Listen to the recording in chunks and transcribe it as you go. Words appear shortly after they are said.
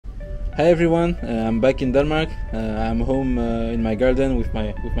Hi everyone, I'm back in Denmark. I'm home in my garden with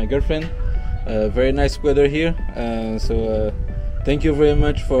my girlfriend. Very nice weather here. Thank you very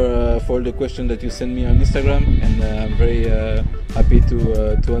much for the question that you sent me on Instagram, and I'm very happy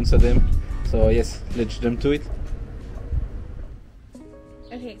to answer them. So yes, let's jump to it.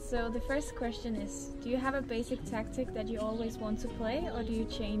 Okay, so the first question is, do you have a basic tactic that you always want to play, or do you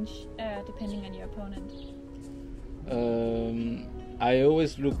change depending on your opponent? I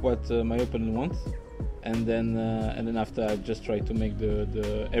always look what my opponent wants, and then after I just try to make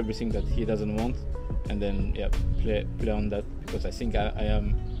the everything that he doesn't want, and then play on that, because I think I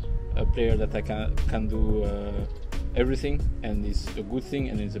am a player that I can do everything, and it's a good thing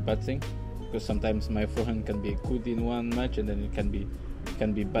and it's a bad thing, because sometimes my forehand can be good in one match and then it can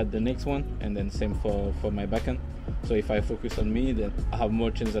be bad the next one, and then same for my backhand. So if I focus on me, then I have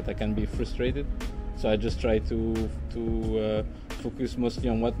more chance that I can be frustrated. So I just try to focus mostly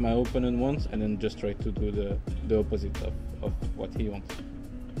on what my opponent wants, and then just try to do the opposite of what he wants.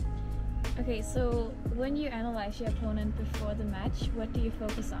 Okay, so when you analyze your opponent before the match, what do you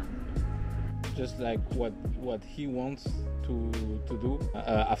focus on? Just like what he wants to do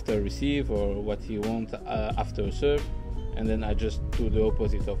after a receive, or what he wants after a serve, and then I just do the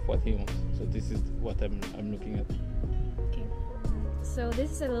opposite of what he wants. So this is what I'm looking at. Okay, so this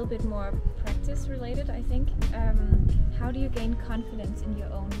is a little bit more practice related, I think. How do you gain confidence in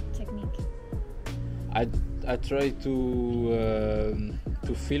your own technique? I try to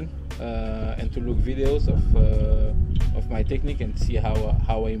film and to look videos of my technique and see how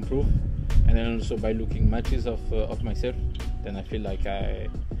I improve, and then also by looking matches of myself, then I feel like a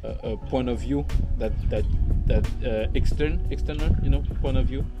point of view that external point of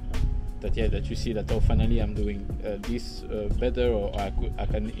view, that you see that finally I'm doing this better, or I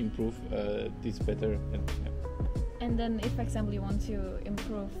can improve this better. And then if, for example, you want to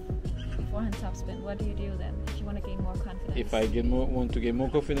improve forehand topspin, what do you do then if you want to gain more confidence? If I want to gain more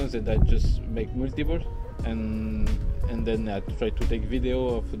confidence, then I just make multi-ball, and then I try to take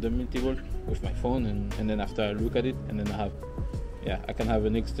video of the multi-ball with my phone, and then after I look at it, and then I can have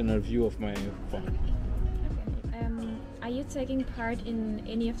an external view of my forehand. Okay. Are you taking part in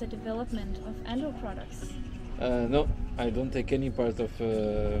any of the development of Andro products? No, I don't take any part of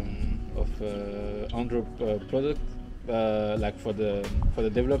Andro product, like for the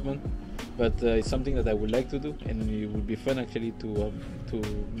development, but it's something that I would like to do, and it would be fun actually to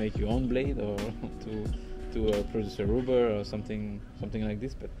make your own blade, or to produce a rubber or something like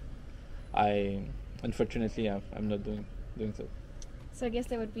this. But unfortunately I'm not doing so. So I guess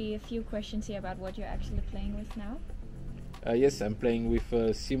there would be a few questions here about what you're actually playing with now. Yes, I'm playing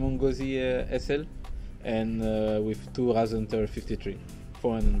with Simon Gauzy SL, and with two Rasenthal 53,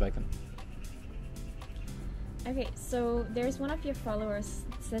 forehand and backhand. Okay, so there's one of your followers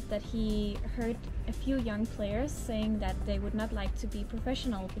said that he heard a few young players saying that they would not like to be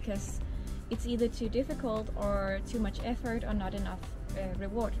professional because it's either too difficult or too much effort or not enough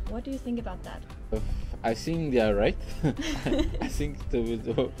reward. What do you think about that? I think they are right. I think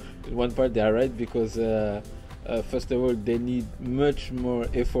the one part they are right, because first of all, they need much more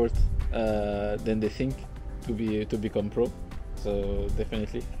effort than they think to become pro. So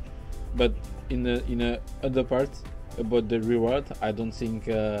definitely. But in a other part about the reward, I don't think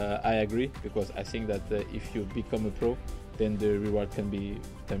I agree, because I think that if you become a pro, then the reward can be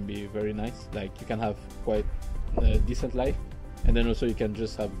very nice. Like, you can have quite a decent life, and then also you can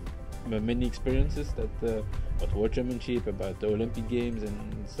just have many experiences that about World Championship, about the Olympic Games,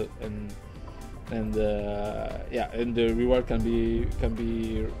 and the reward can be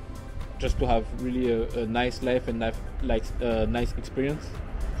just to have really a nice life and nice experience.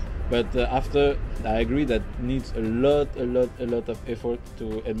 But after, I agree that needs a lot of effort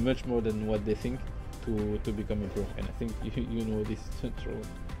and much more than what they think to become a pro. And I think you know this is true.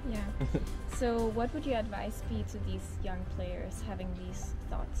 Yeah. So what would your advice be to these young players having these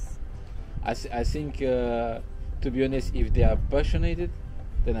thoughts? I think, to be honest, if they are passionate,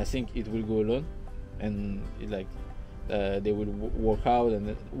 then I think it will go alone, and they will work hard,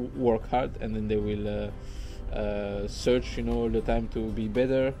 and then they will search all the time to be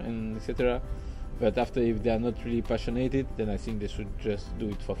better, and etc. But after, if they are not really passionate, then I think they should just do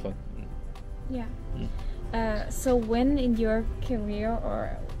it for fun. Yeah. So when in your career,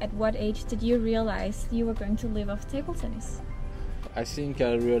 or at what age, did you realize you were going to live off table tennis? I think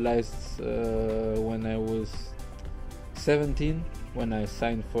I realized when I was 17, when I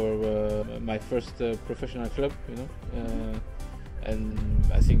signed for my first professional club, and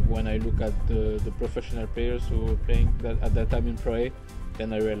I think when I look at the professional players who were playing at that time in Pro A,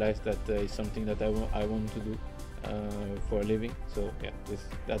 then I realized that it's something that I want to do. for a living. So yeah,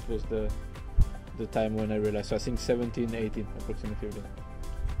 that was the time when I realized. So I think 17, 18 approximately.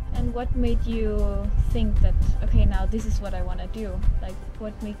 And what made you think that, okay, now this is what I want to do? Like,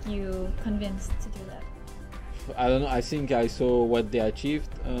 what made you convinced to do that? I don't know. I think I saw what they achieved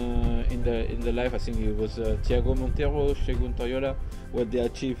in the life. I think it was Thiago Monteiro, Shegun Toyola. What they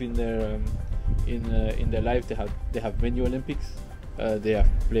achieved in their in their life. They have many Olympics. They have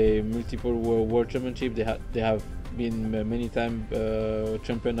played multiple world championship. They have been many times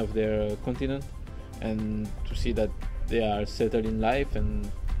champion of their continent. And to see that they are settled in life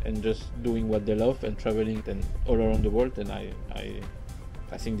and just doing what they love and traveling and all around the world, and I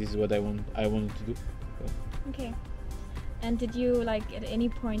think this is what I wanted to do. So. Okay. And did you, like, at any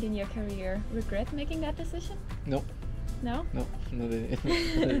point in your career regret making that decision? No. No? No, not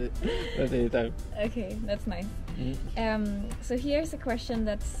any time. Okay, that's nice. So here's a question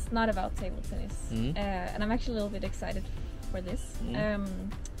that's not about table tennis, and I'm actually a little bit excited for this.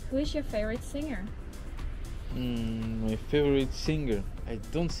 Who is your favorite singer? My favorite singer. I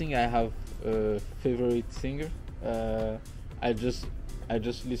don't think I have a favorite singer. I just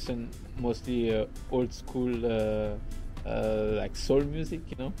listen mostly old school like soul music,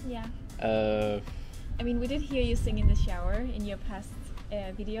 you know. Yeah. I mean, we did hear you sing in the shower in your past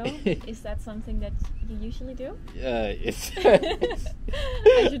video. Is that something that you usually do? Yes.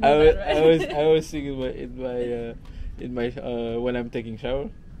 I should know that, right? I always sing in my when I'm taking shower.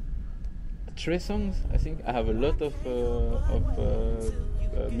 Trey songs. I think I have a lot of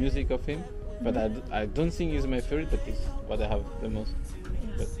music of him, but I don't think he's my favorite. But it's what I have the most.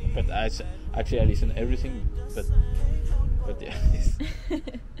 But I listen everything. But yeah.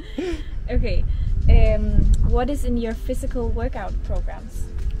 Okay. What is in your physical workout programs?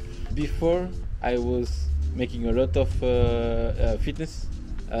 Before I was making a lot of fitness,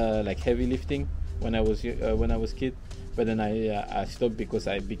 like heavy lifting when I was kid. But then I stopped because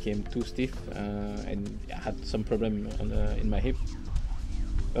I became too stiff and I had some problem in my hip.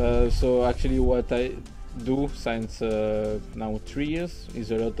 So actually what I do since now 3 years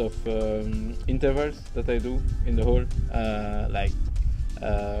is a lot of intervals that I do in the hall, like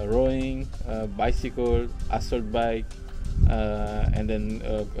rowing, bicycle, assault bike, and then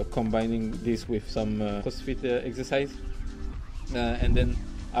combining this with some CrossFit exercise, and then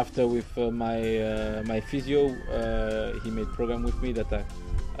after with my physio, he made program with me that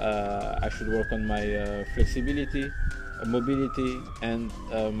I should work on my flexibility, mobility, and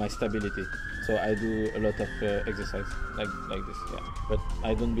my stability. So I do a lot of exercise like this, yeah. But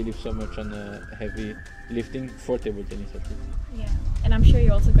I don't believe so much on heavy lifting for table tennis at least. Yeah, and I'm sure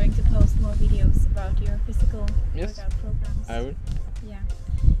you're also going to post more videos about your physical workout programs. I will. Yeah.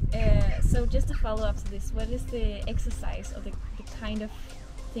 So just to follow up to this, what is the exercise or the kind of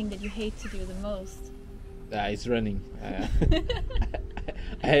thing that you hate to do the most? It's running.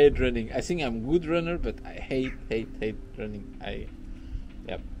 I hate running. I think I'm a good runner, but I hate running.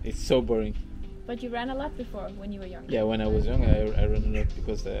 It's so boring. But you ran a lot before when you were young. Yeah, when I was young, I ran a lot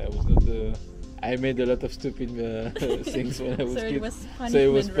because I was not. I made a lot of stupid things when I was kid. So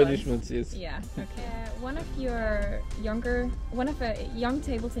it was punishments. Yes. Yeah. Okay. One of a young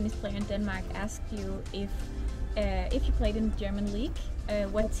table tennis player in Denmark asked you if you played in the German league,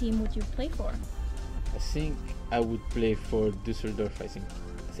 what team would you play for? I think I would play for Düsseldorf. I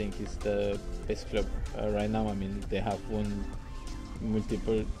think it's the best club right now. I mean, they have won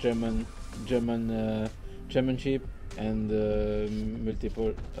multiple German championship and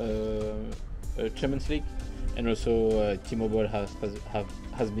multiple Champions League, and also T-Mobile has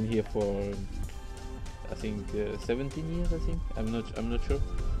been here for I think 17 years. I think I'm not sure,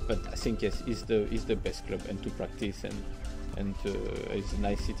 but I think yes, it's the best club and to practice and it's a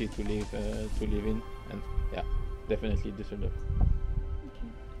nice city to live in, and yeah, definitely Düsseldorf. Okay.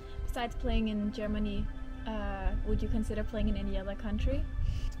 Besides playing in Germany, would you consider playing in any other country?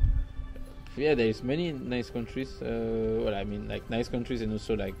 Yeah, there is many nice countries. Well, I mean, like nice countries and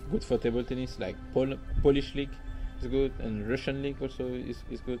also like good for table tennis. Like Polish league is good, and Russian league also is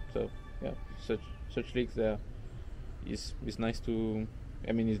good. So yeah, such leagues there is nice to.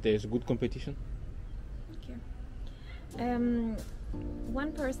 I mean, there's good competition. Okay.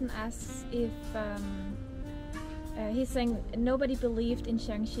 One person asks if he's saying nobody believed in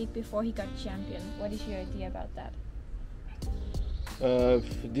Zhang Shik before he got champion. What is your idea about that?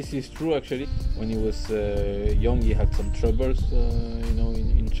 This is true actually. When he was young, he had some troubles,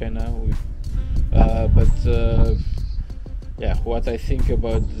 in China. Yeah, what I think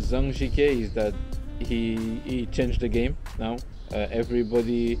about Zhang Jike is that he changed the game now.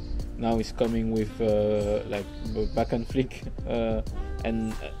 Everybody now is coming with like back and flick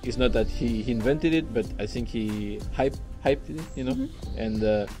and it's not that he invented it, but I think he hyped it, you know, and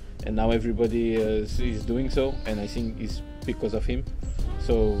now everybody is doing so, and I think it's because of him.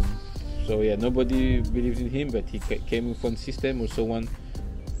 So yeah, nobody believed in him, but he came with one system, also one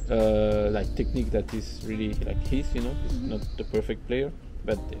like technique that is really like his, you know. He's not the perfect player,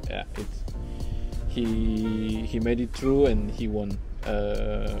 but yeah, he made it through, and he won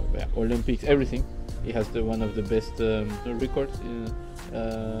Olympics, everything. He has one of the best records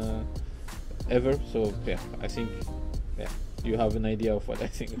ever. So yeah, I think you have an idea of what I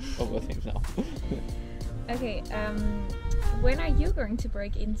think about him now. Okay, when are you going to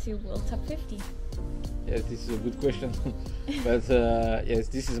break into World Top 50? Yes, this is a good question. But yes,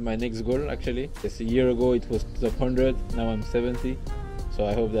 this is my next goal actually. Yes, a year ago it was top 100, now I'm 70. So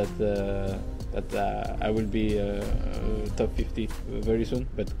I hope that I will be top 50 very soon.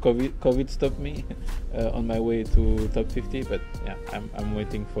 But COVID stopped me on my way to top 50. But yeah, I'm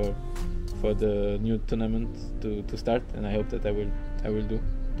waiting for the new tournament to start, and I hope that I will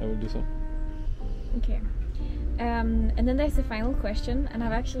do so. Okay. And then there's the final question, and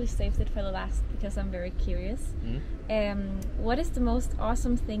I've actually saved it for the last because I'm very curious. What is the most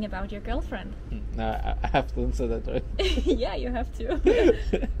awesome thing about your girlfriend? I have to answer that, right? Yeah, you have to.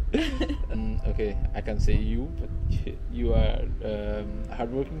 Okay, I can say you, but you are a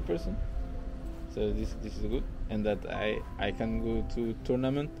hardworking person, so this is good, and that I can go to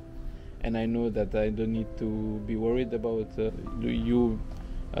tournament, and I know that I don't need to be worried about you.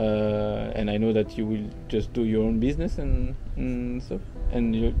 And I know that you will just do your own business and stuff,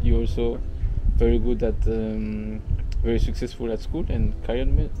 and you're also very good at very successful at school and career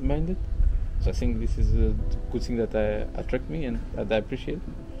minded. So I think this is a good thing that attract me and that I appreciate.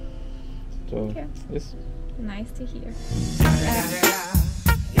 So okay. Yes, nice to hear.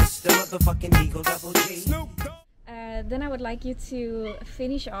 It's the motherfucking Eagle Double G. Then I would like you to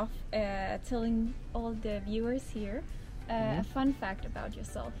finish off telling all the viewers here a fun fact about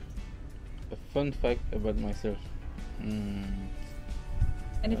yourself. A fun fact about myself.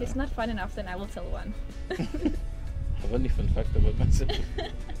 And if it's not fun enough, then I will tell one. I have any fun fact about myself?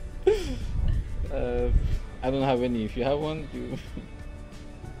 I don't have any. If you have one, you.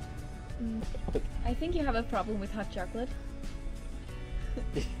 I think you have a problem with hot chocolate.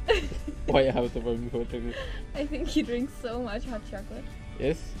 Why I have the problem with hot chocolate? I think you drink so much hot chocolate.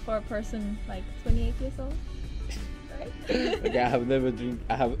 Yes. For a person like 28 years old. Okay, I have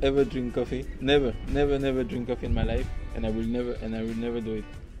ever drink coffee. Never drink coffee in my life, and I will never do it.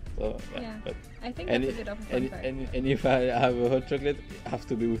 So yeah. But I think that's a good fun fact. And if I have a hot chocolate, it has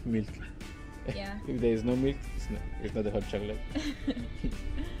to be with milk. Yeah. If there is no milk, it's not a hot chocolate.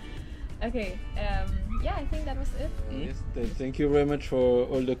 Okay. Yeah, I think that was it. Yes. Thank you very much for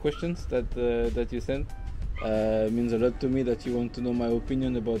all the questions that you sent. It means a lot to me that you want to know my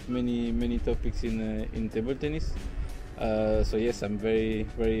opinion about many topics in table tennis. So yes, I'm very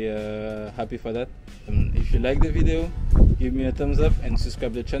happy for that. If you like the video, give me a thumbs up and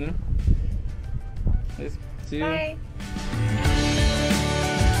subscribe the channel. Yes, see you. Bye.